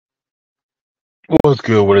What's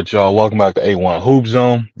good with it, y'all? Welcome back to A1 Hoop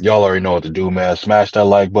Zone. Y'all already know what to do, man. Smash that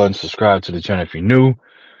like button, subscribe to the channel if you're new.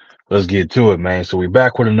 Let's get to it, man. So we're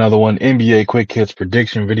back with another one. NBA Quick Hits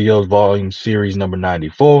Prediction Videos Volume Series number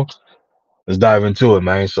 94. Let's dive into it,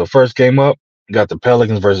 man. So first game up, got the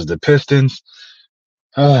Pelicans versus the Pistons.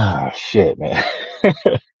 Ah, shit, man.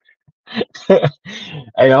 Hey,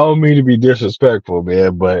 I don't mean to be disrespectful,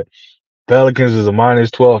 man, but Pelicans is a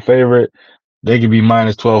minus 12 favorite. They could be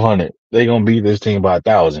minus 1200. They gonna beat this team by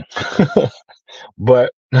 1,000.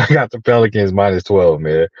 But I got the Pelicans minus 12,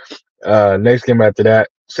 man. Next game after that,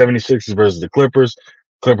 76ers versus the Clippers.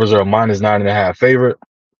 Clippers are a minus 9.5 favorite.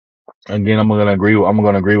 Again, I'm gonna agree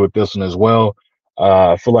with this one as well.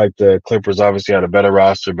 I feel like the Clippers obviously had a better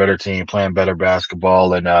roster, better team, playing better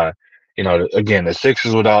basketball, and again, the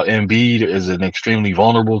Sixers without Embiid is an extremely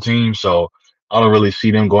vulnerable team. So I don't really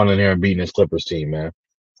see them going in there and beating this Clippers team, man.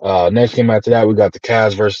 Next game after that, we got the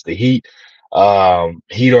Cavs versus the Heat.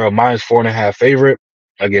 Heat are a minus 4.5 favorite.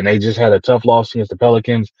 Again, they just had a tough loss against the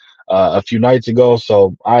Pelicans a few nights ago,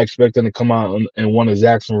 so I expect them to come out and want to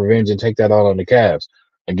exact some revenge and take that out on the Cavs.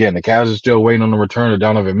 Again, the Cavs are still waiting on the return of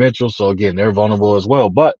Donovan Mitchell, so again, they're vulnerable as well.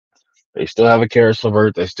 But they still have a Karis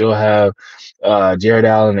LeVert, they still have Jared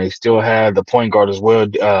Allen, they still have the point guard as well,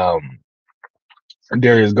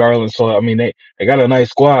 Darius Garland. So I mean, they got a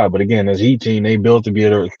nice squad, but again, this Heat team, they built to be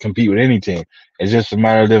able to compete with any team. It's just a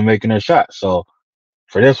matter of them making their shots. So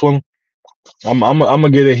for this one, I'm gonna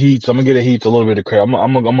get a Heat. So I'm gonna get a Heat a little bit of credit.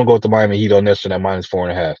 I'm gonna go with the Miami Heat on this one at minus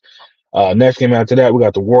 4.5. Next game after that, we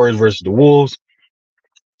got the Warriors versus the Wolves.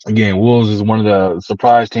 Again, Wolves is one of the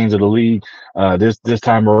surprise teams of the league this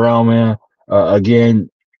time around, man. Again,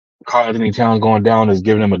 Karl Anthony Towns going down is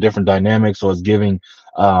giving him a different dynamic, so it's giving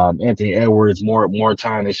Anthony Edwards more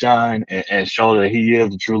time to shine and show that he is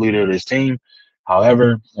the true leader of this team.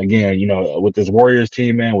 However, again, with this Warriors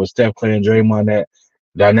team, man, with Steph, Clay, and Draymond, that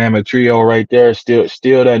dynamic trio right there, still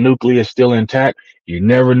that nucleus still intact. You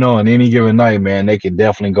never know on any given night, man, they can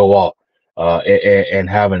definitely go off and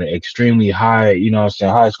have an extremely high,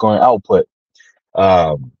 high scoring output.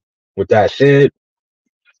 With that said,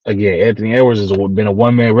 again, Anthony Edwards has been a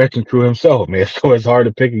one man wrecking crew himself, man. So it's hard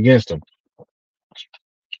to pick against him.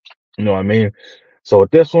 You know what I mean? So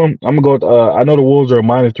with this one, I'm gonna go with. I know the Wolves are a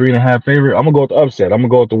minus 3.5 favorite. I'm gonna go with the upset. I'm gonna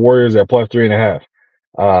go with the Warriors at plus 3.5.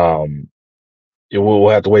 Um, we'll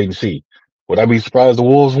have to wait and see. Would I be surprised the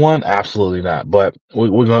Wolves won? Absolutely not. But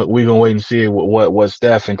we're gonna wait and see what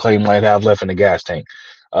Steph and Clay might have left in the gas tank.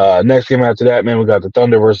 Next game after that, man, we got the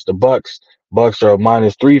Thunder versus the Bucks. Bucks are a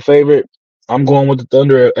minus 3 favorite. I'm going with the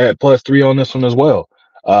Thunder at plus 3 on this one as well.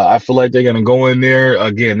 I feel like they're gonna go in there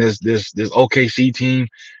again. This OKC team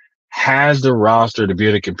has the roster to be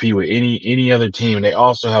able to compete with any other team. And they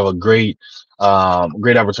also have a great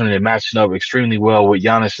opportunity to match it up extremely well with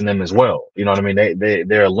Giannis and them as well. You know what I mean?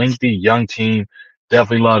 They're a lengthy young team.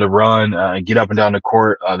 Definitely love to run and get up and down the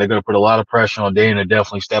court. They're going to put a lot of pressure on Dame to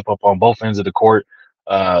definitely step up on both ends of the court.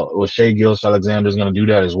 With Shea Gilgeous-Alexander is going to do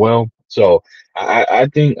that as well. So I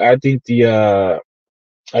think the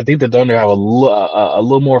Thunder have a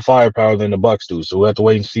little more firepower than the Bucks do. So we'll have to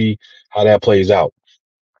wait and see how that plays out.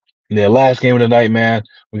 And then last game of the night, man,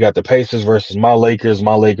 we got the Pacers versus my Lakers.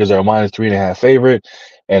 My Lakers are a minus 3.5 favorite,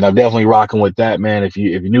 and I'm definitely rocking with that, man. If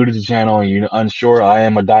you're new to the channel and you're unsure, I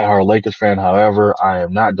am a diehard Lakers fan. However, I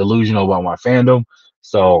am not delusional about my fandom,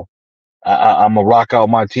 so I'm gonna rock out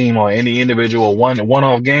my team on any individual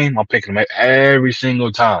one-off game. I'm picking them every single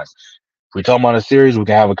time. If we talk about a series, we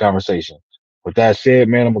can have a conversation. With that said,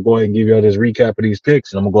 man, I'm gonna go ahead and give y'all this recap of these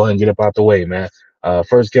picks, and I'm gonna go ahead and get up out the way, man.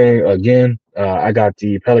 First game again, I got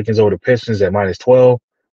the Pelicans over the Pistons at minus 12.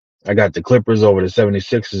 I got the Clippers over the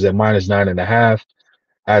 76ers at minus 9.5.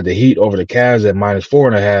 I had the Heat over the Cavs at minus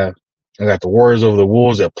 4.5. I got the Warriors over the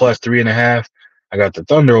Wolves at plus 3.5. I got the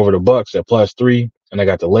Thunder over the Bucks at plus 3, and I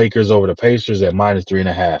got the Lakers over the Pacers at minus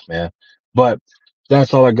 3.5, man. But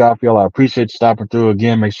that's all I got for y'all. I appreciate you stopping through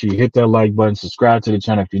again. Make sure you hit that like button, subscribe to the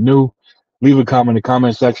channel if you're new. Leave a comment in the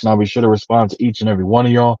comment section. I'll be sure to respond to each and every one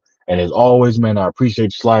of y'all. And as always, man, I appreciate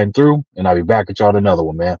you sliding through, and I'll be back at y'all with another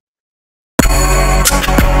one, man.